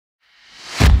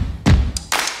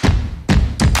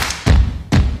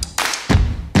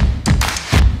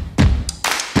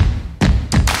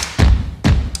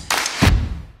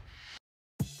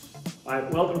Hi,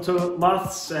 welcome to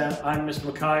Maths. I'm Mr.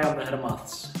 Mackay, I'm the head of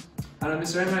Maths. And I'm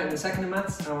Mr. Enright, the second in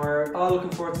Maths, and we're all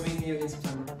looking forward to meeting you in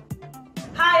September.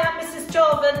 Hi, I'm Mrs.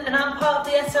 Jovan and I'm part of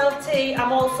the SLT.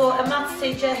 I'm also a maths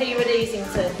teacher here at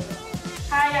Easington.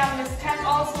 Hi, I'm Miss Kent,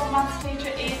 also a maths teacher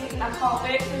at Easington. I can't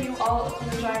wait for you all to come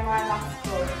and join my maths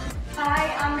club.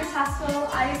 Hi, I'm Miss Haskell.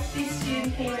 I used to be a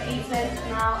student here at Easington and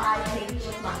now I teach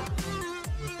maths.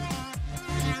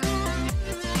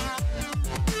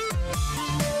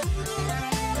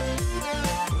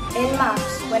 In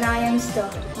maths, when I am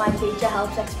stuck, my teacher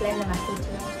helps explain the method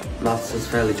to me. Maths is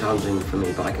fairly challenging for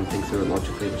me, but I can think through it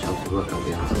logically, which helps me work out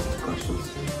the answers to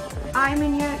questions. I'm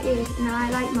in year 8 and I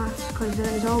like maths because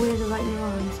there's always a right and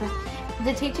wrong answer.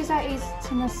 The teachers at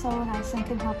Easington are so nice and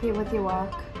can help you with your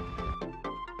work.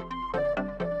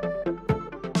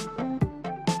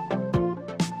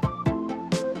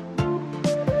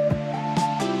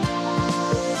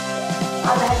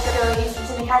 I'm the head girl at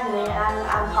Easington Academy and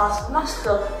I'm part of the maths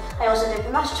club. I also did the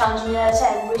maths challenge in year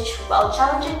 10, which, while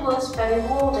challenging, was very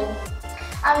rewarding.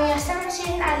 I'm year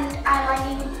 17 and I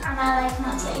like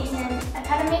maths at Easington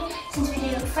Academy since we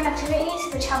do fun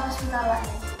activities which help us with our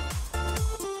learning.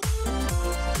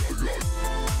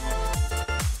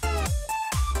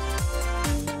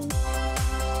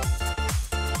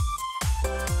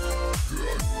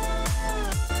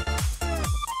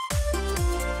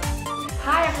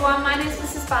 Hi everyone, my name is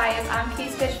Mrs. Byers. I'm Key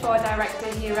Stage 4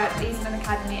 Director here at Easington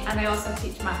Academy and I also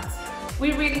teach maths.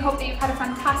 We really hope that you've had a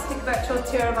fantastic virtual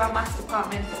tour of our maths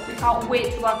department. We can't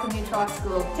wait to welcome you to our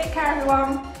school. Take care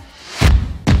everyone.